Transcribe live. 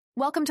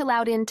Welcome to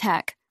Loud In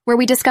Tech, where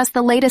we discuss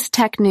the latest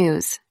tech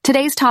news.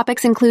 Today's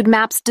topics include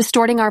maps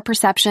distorting our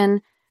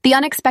perception, the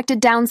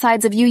unexpected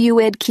downsides of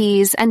UUID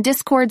keys, and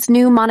Discord's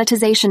new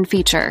monetization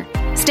feature.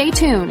 Stay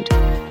tuned.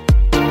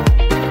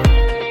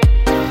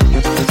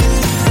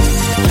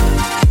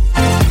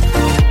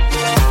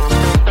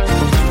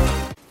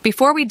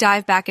 Before we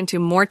dive back into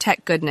more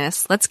tech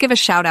goodness, let's give a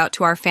shout out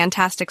to our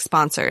fantastic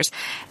sponsors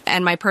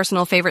and my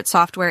personal favorite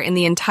software in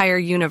the entire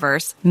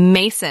universe,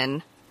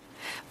 Mason.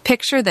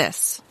 Picture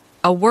this.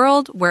 A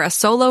world where a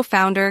solo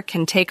founder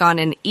can take on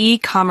an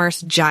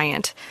e-commerce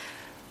giant.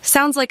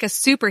 Sounds like a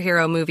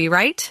superhero movie,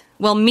 right?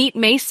 Well, meet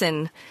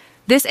Mason.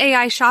 This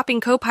AI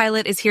shopping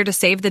co-pilot is here to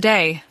save the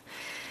day.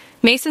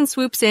 Mason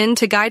swoops in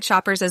to guide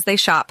shoppers as they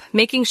shop,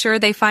 making sure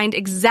they find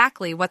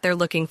exactly what they're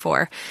looking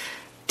for.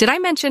 Did I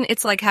mention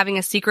it's like having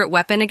a secret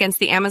weapon against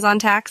the Amazon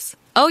tax?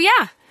 Oh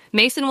yeah!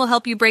 Mason will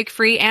help you break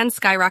free and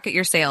skyrocket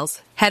your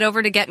sales. Head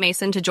over to Get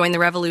Mason to join the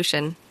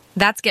revolution.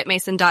 That's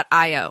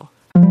getmason.io.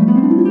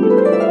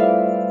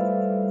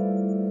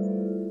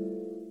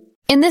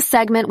 In this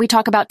segment, we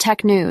talk about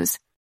tech news.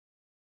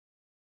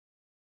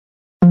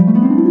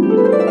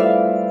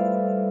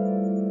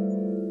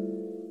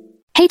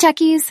 Hey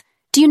techies,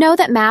 do you know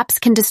that maps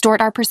can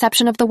distort our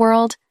perception of the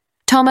world?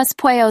 Thomas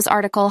Pueyo's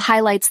article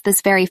highlights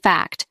this very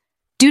fact.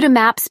 Due to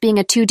maps being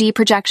a 2D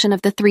projection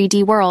of the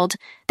 3D world,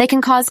 they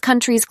can cause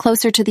countries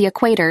closer to the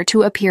equator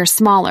to appear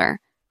smaller.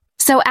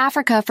 So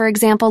Africa, for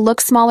example,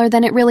 looks smaller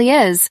than it really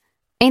is.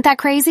 Ain't that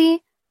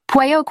crazy?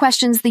 Pueyo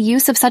questions the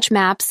use of such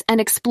maps and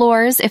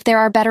explores if there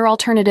are better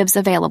alternatives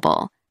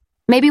available.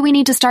 Maybe we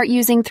need to start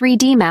using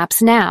 3D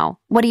maps now.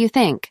 What do you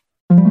think?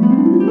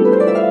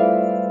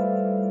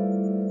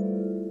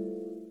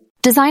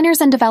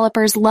 Designers and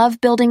developers love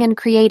building and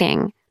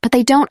creating, but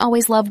they don't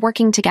always love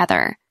working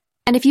together.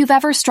 And if you've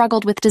ever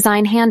struggled with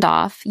design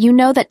handoff, you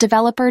know that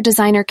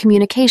developer-designer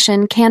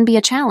communication can be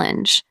a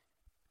challenge.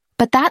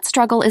 But that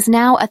struggle is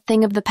now a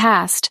thing of the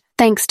past,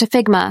 thanks to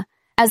Figma,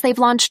 as they've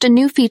launched a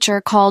new feature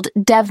called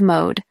Dev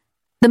Mode.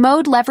 The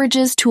mode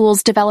leverages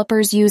tools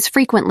developers use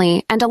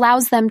frequently and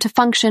allows them to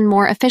function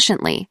more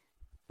efficiently.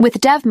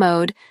 With Dev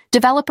Mode,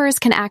 developers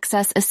can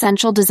access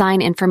essential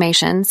design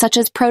information such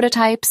as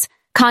prototypes,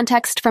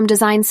 context from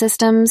design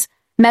systems,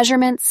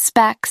 measurements,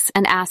 specs,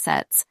 and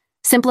assets,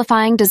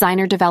 simplifying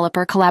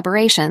designer-developer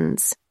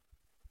collaborations.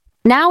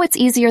 Now it's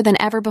easier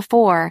than ever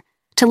before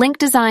to link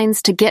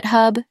designs to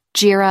GitHub,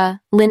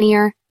 Jira,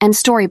 Linear, and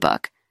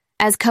Storybook,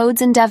 as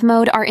codes in Dev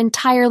Mode are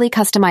entirely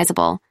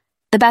customizable.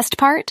 The best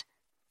part?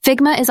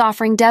 Figma is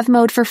offering Dev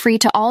Mode for free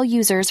to all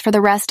users for the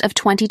rest of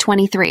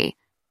 2023.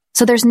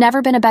 So there's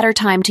never been a better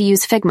time to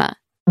use Figma.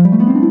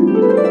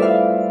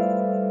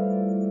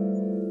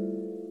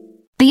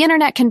 The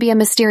internet can be a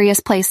mysterious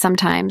place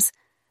sometimes,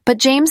 but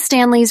James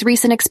Stanley's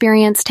recent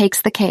experience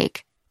takes the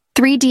cake.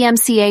 3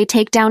 DMCA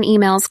takedown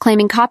emails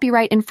claiming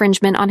copyright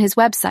infringement on his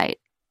website,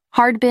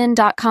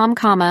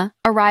 hardbin.com,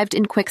 arrived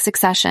in quick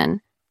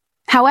succession.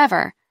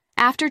 However,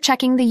 after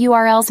checking the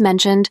URLs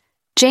mentioned,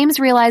 James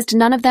realized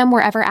none of them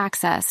were ever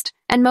accessed,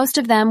 and most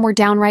of them were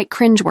downright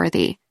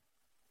cringeworthy.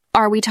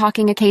 Are we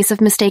talking a case of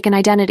mistaken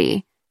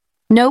identity?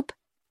 Nope,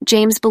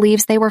 James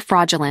believes they were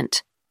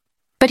fraudulent.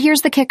 But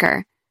here's the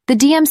kicker. The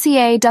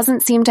DMCA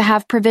doesn't seem to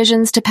have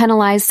provisions to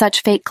penalize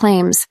such fake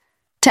claims.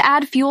 To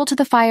add fuel to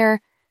the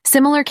fire,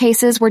 similar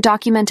cases were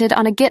documented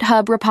on a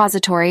GitHub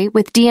repository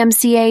with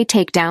DMCA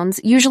takedowns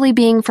usually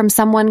being from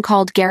someone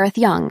called Gareth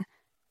Young.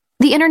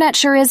 The internet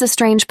sure is a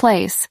strange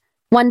place.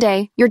 One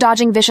day, you're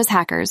dodging vicious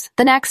hackers.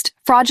 The next,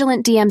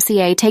 fraudulent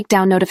DMCA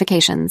takedown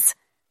notifications.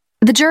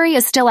 The jury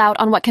is still out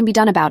on what can be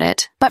done about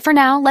it, but for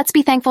now, let's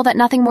be thankful that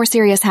nothing more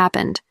serious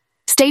happened.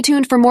 Stay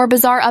tuned for more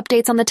bizarre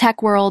updates on the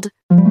tech world.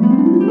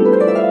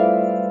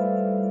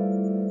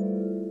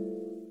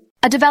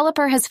 A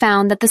developer has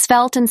found that the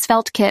Svelte and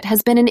Svelte kit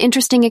has been an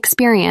interesting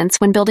experience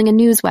when building a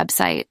news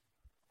website.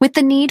 With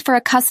the need for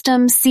a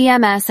custom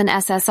CMS and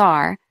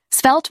SSR,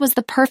 Svelte was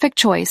the perfect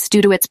choice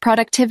due to its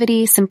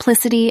productivity,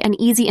 simplicity, and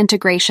easy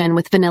integration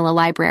with vanilla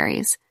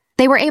libraries.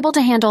 They were able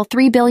to handle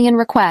 3 billion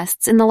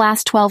requests in the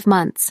last 12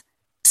 months.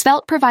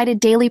 Svelte provided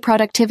daily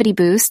productivity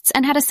boosts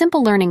and had a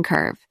simple learning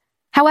curve.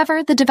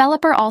 However, the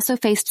developer also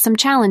faced some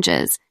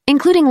challenges,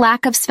 including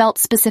lack of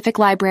Svelte-specific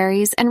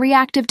libraries and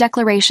reactive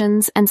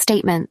declarations and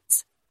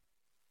statements.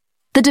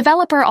 The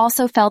developer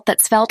also felt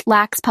that Svelte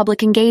lacks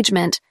public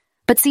engagement,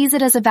 but sees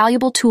it as a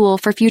valuable tool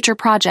for future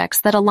projects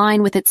that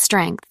align with its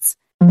strengths.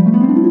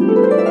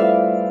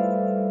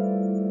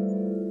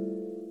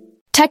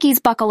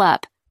 Techies, buckle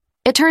up.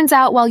 It turns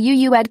out while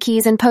UUID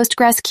keys and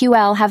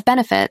PostgreSQL have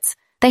benefits,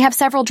 they have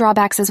several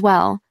drawbacks as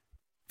well.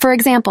 For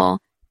example,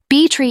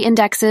 B-tree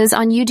indexes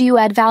on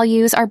UUID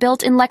values are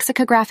built in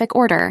lexicographic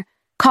order,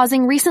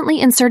 causing recently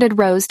inserted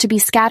rows to be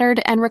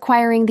scattered and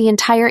requiring the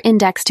entire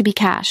index to be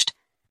cached.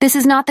 This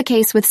is not the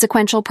case with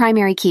sequential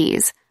primary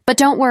keys, but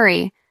don't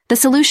worry. The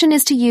solution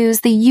is to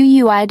use the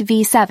UUID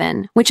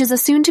v7, which is a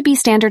soon-to-be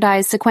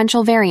standardized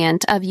sequential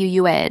variant of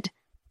UUID.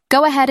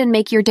 Go ahead and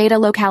make your data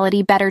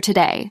locality better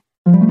today.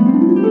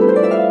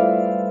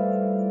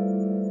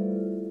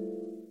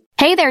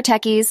 Hey there,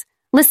 techies!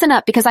 Listen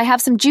up because I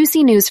have some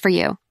juicy news for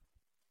you.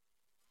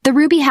 The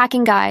Ruby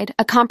Hacking Guide,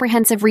 a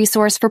comprehensive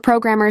resource for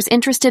programmers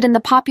interested in the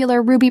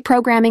popular Ruby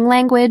programming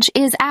language,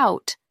 is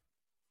out.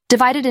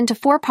 Divided into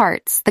 4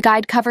 parts, the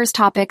guide covers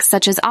topics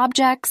such as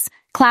objects,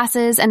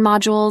 classes and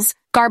modules,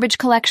 garbage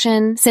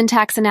collection,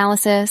 syntax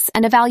analysis,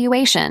 and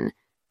evaluation.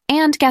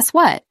 And guess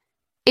what?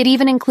 It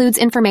even includes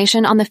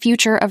information on the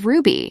future of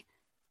Ruby.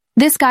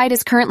 This guide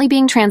is currently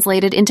being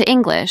translated into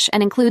English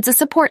and includes a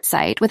support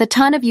site with a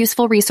ton of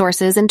useful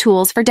resources and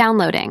tools for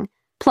downloading.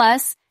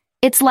 Plus,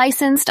 it's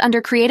licensed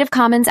under Creative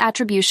Commons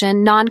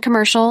Attribution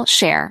Non-Commercial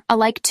Share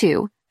Alike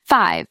 2,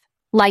 5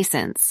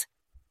 license.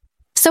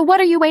 So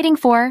what are you waiting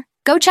for?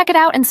 Go check it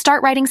out and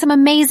start writing some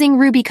amazing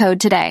Ruby code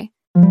today.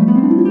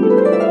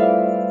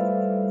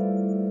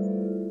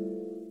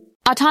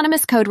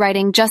 Autonomous code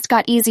writing just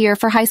got easier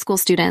for high school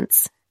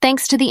students,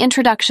 thanks to the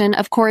introduction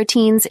of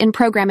Coroutines in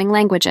programming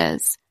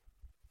languages.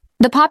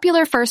 The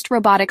popular FIRST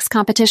robotics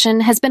competition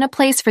has been a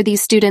place for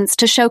these students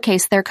to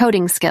showcase their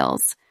coding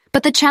skills,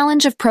 but the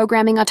challenge of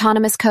programming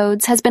autonomous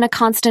codes has been a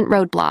constant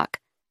roadblock.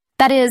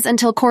 That is,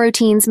 until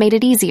Coroutines made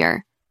it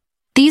easier.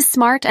 These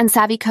smart and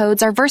savvy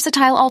codes are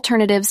versatile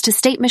alternatives to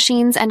state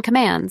machines and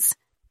commands.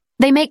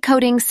 They make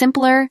coding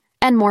simpler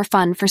and more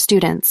fun for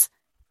students.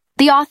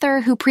 The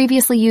author, who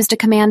previously used a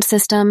command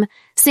system,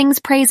 sings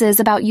praises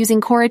about using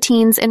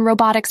Coroutines in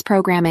robotics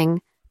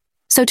programming.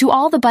 So to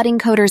all the budding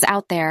coders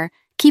out there,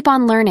 keep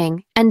on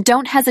learning and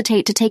don't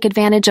hesitate to take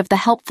advantage of the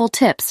helpful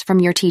tips from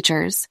your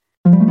teachers.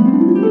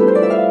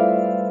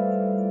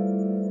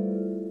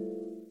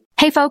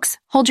 Hey folks,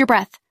 hold your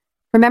breath.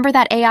 Remember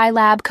that AI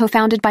lab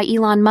co-founded by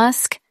Elon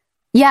Musk?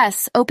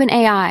 Yes,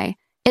 OpenAI.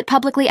 It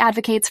publicly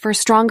advocates for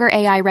stronger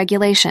AI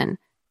regulation.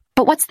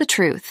 But what's the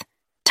truth?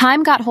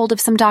 Time got hold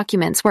of some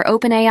documents where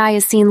OpenAI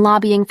is seen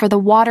lobbying for the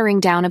watering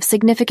down of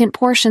significant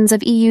portions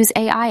of EU's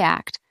AI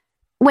Act.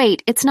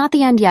 Wait, it's not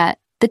the end yet.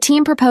 The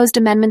team proposed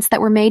amendments that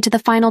were made to the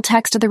final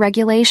text of the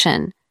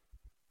regulation.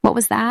 What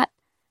was that?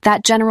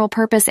 That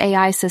general-purpose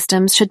AI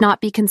systems should not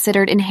be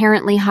considered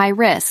inherently high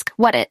risk.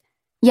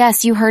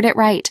 Yes, you heard it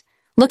right.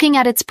 Looking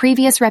at its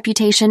previous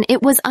reputation,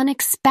 it was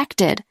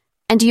unexpected.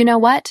 And do you know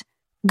what?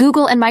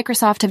 Google and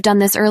Microsoft have done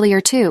this earlier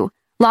too,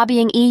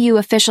 lobbying EU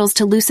officials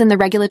to loosen the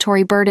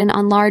regulatory burden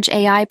on large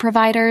AI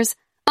providers.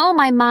 Oh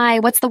my,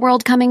 what's the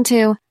world coming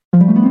to?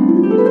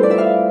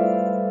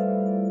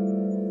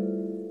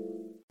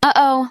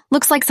 Uh-oh,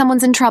 looks like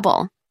someone's in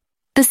trouble.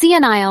 The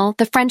CNIL,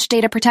 the French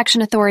Data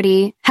Protection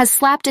Authority, has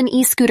slapped an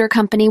e-scooter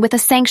company with a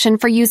sanction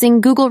for using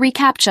Google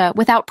reCAPTCHA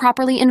without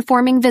properly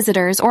informing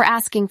visitors or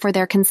asking for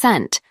their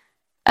consent.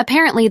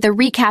 Apparently, the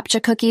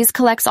reCAPTCHA cookies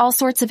collects all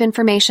sorts of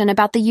information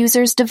about the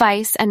user's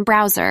device and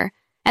browser,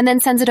 and then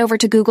sends it over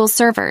to Google's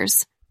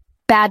servers.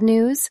 Bad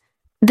news?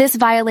 This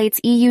violates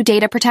EU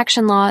data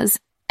protection laws.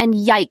 And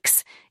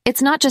yikes,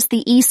 it's not just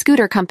the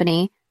e-scooter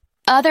company.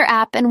 Other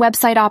app and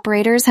website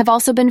operators have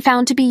also been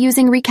found to be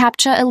using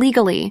reCAPTCHA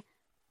illegally.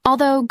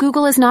 Although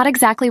Google is not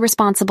exactly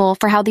responsible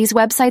for how these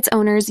websites'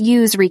 owners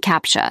use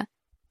reCAPTCHA.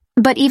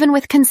 But even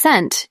with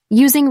consent,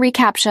 using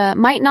reCAPTCHA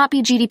might not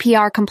be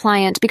GDPR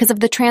compliant because of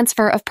the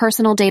transfer of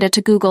personal data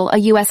to Google, a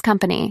US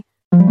company.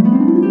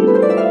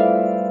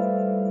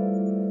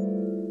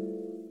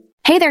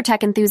 Hey there,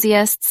 tech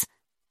enthusiasts!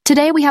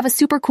 Today we have a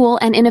super cool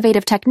and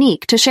innovative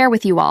technique to share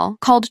with you all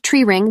called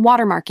tree ring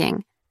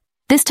watermarking.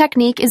 This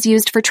technique is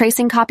used for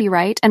tracing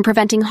copyright and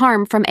preventing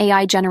harm from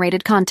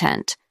AI-generated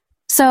content.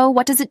 So,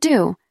 what does it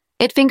do?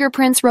 It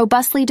fingerprints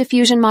robustly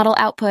diffusion model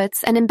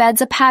outputs and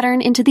embeds a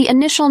pattern into the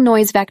initial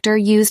noise vector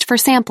used for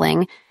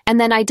sampling, and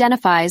then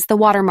identifies the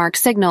watermark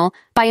signal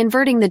by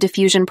inverting the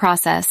diffusion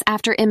process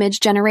after image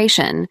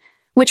generation,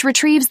 which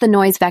retrieves the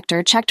noise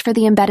vector checked for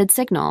the embedded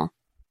signal.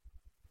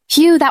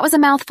 Phew, that was a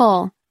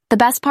mouthful. The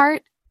best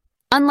part?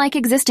 Unlike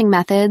existing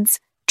methods,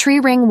 tree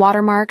ring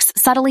watermarks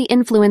subtly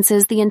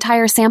influences the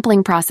entire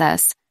sampling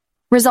process,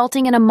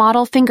 resulting in a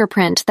model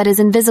fingerprint that is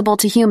invisible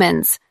to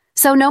humans.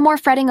 So no more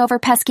fretting over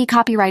pesky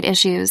copyright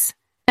issues.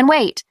 And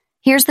wait,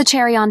 here's the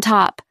cherry on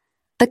top.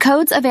 The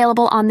code's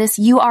available on this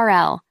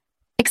URL.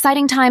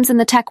 Exciting times in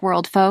the tech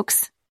world,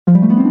 folks.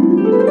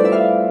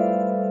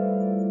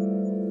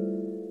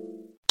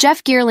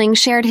 Jeff Geerling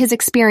shared his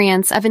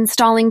experience of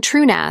installing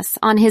TrueNAS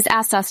on his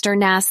Asustor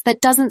NAS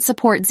that doesn't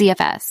support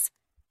ZFS.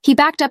 He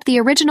backed up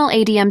the original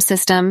ADM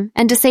system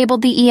and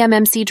disabled the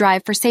eMMC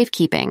drive for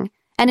safekeeping,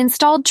 and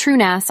installed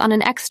TrueNAS on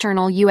an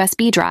external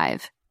USB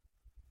drive.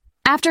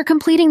 After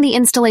completing the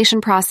installation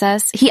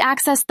process, he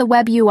accessed the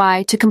web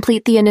UI to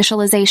complete the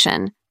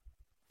initialization.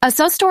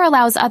 Asustor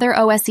allows other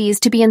OSes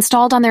to be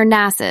installed on their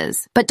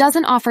NASs, but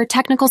doesn't offer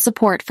technical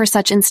support for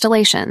such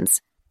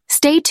installations.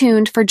 Stay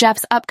tuned for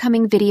Jeff's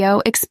upcoming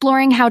video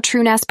exploring how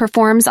TrueNAS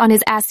performs on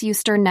his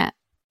Asustor NAS.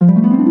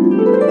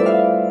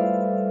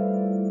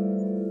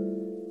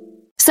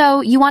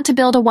 So, you want to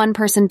build a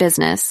one-person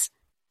business.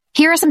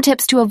 Here are some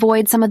tips to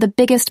avoid some of the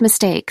biggest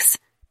mistakes.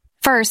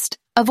 First,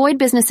 avoid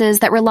businesses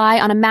that rely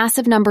on a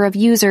massive number of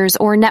users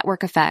or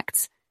network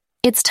effects.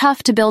 It's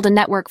tough to build a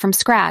network from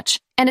scratch,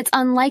 and it's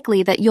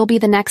unlikely that you'll be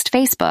the next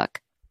Facebook.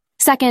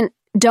 Second,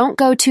 don't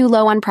go too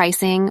low on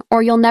pricing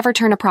or you'll never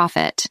turn a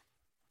profit.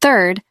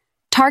 Third,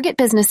 target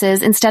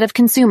businesses instead of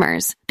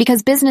consumers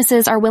because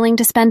businesses are willing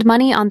to spend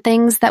money on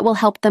things that will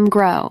help them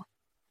grow.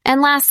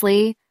 And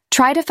lastly,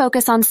 try to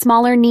focus on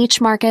smaller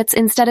niche markets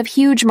instead of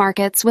huge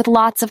markets with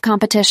lots of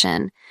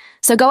competition.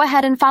 So go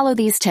ahead and follow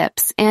these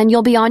tips, and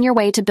you'll be on your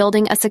way to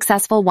building a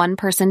successful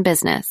one-person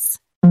business.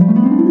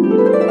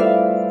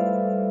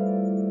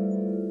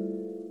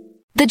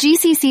 The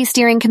GCC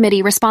Steering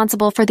Committee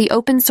responsible for the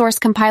open source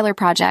compiler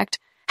project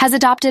has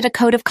adopted a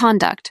code of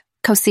conduct,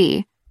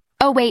 COC.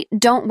 Oh wait,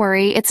 don't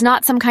worry, it's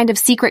not some kind of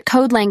secret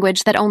code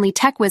language that only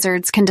tech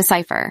wizards can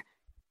decipher.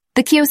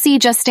 The COC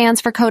just stands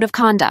for Code of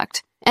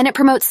Conduct, and it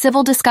promotes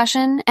civil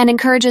discussion and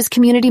encourages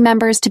community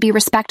members to be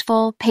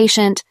respectful,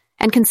 patient,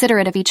 and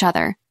considerate of each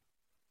other.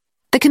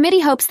 The committee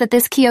hopes that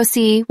this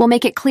COC will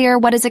make it clear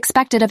what is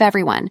expected of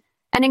everyone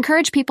and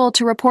encourage people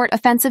to report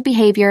offensive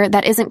behavior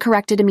that isn't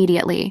corrected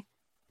immediately.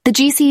 The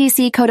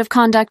GCC Code of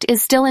Conduct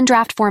is still in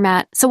draft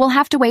format, so we'll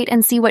have to wait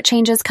and see what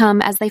changes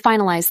come as they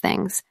finalize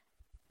things.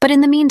 But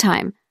in the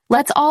meantime,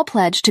 let's all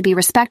pledge to be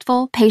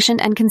respectful, patient,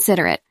 and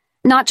considerate,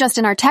 not just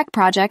in our tech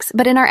projects,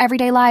 but in our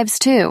everyday lives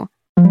too.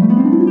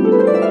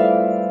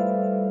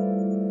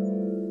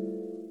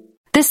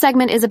 This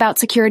segment is about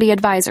security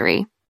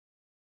advisory.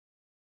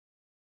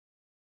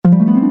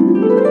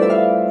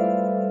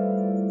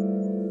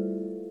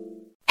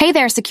 Hey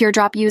there,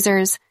 SecureDrop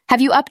users. Have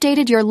you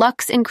updated your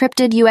Lux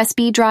encrypted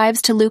USB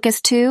drives to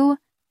Lucas 2?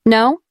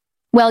 No?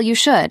 Well, you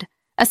should.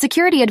 A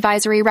security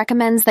advisory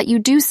recommends that you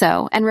do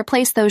so and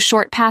replace those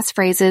short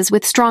passphrases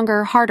with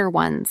stronger, harder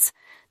ones.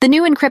 The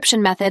new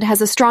encryption method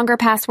has a stronger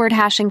password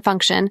hashing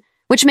function,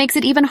 which makes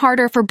it even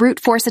harder for brute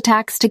force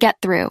attacks to get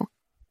through.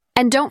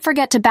 And don't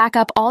forget to back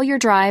up all your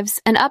drives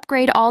and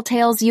upgrade all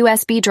Tails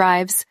USB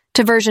drives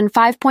to version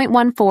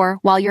 5.14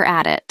 while you're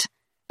at it.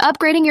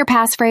 Upgrading your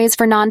passphrase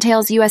for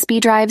non-Tails USB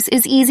drives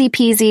is easy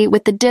peasy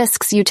with the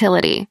Disks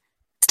utility.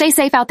 Stay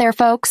safe out there,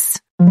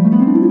 folks.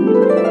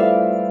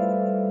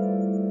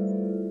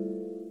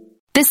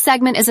 This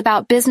segment is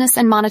about business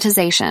and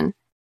monetization.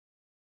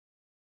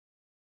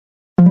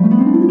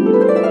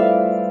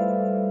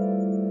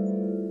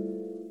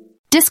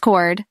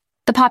 Discord,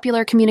 the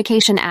popular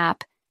communication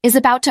app, is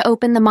about to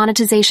open the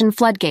monetization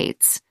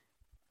floodgates.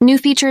 New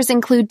features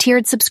include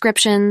tiered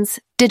subscriptions,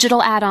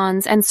 digital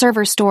add-ons, and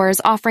server stores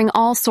offering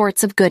all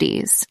sorts of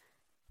goodies.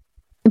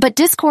 But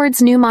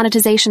Discord's new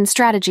monetization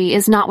strategy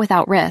is not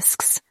without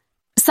risks.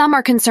 Some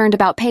are concerned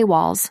about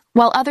paywalls,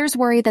 while others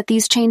worry that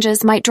these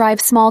changes might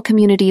drive small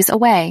communities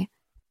away.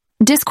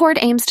 Discord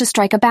aims to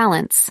strike a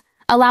balance,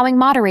 allowing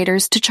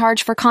moderators to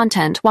charge for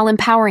content while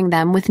empowering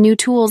them with new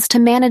tools to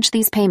manage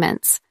these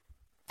payments.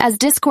 As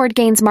Discord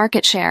gains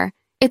market share,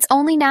 it's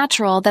only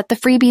natural that the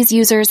freebies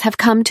users have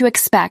come to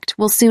expect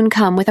will soon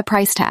come with a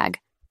price tag.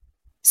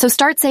 So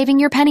start saving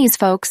your pennies,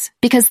 folks,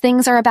 because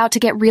things are about to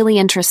get really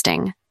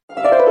interesting.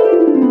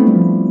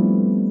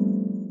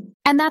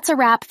 And that's a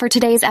wrap for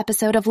today's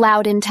episode of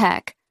Loud in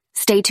Tech.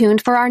 Stay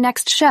tuned for our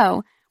next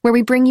show, where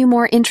we bring you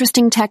more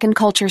interesting tech and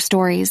culture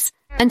stories.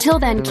 Until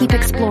then, keep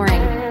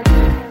exploring.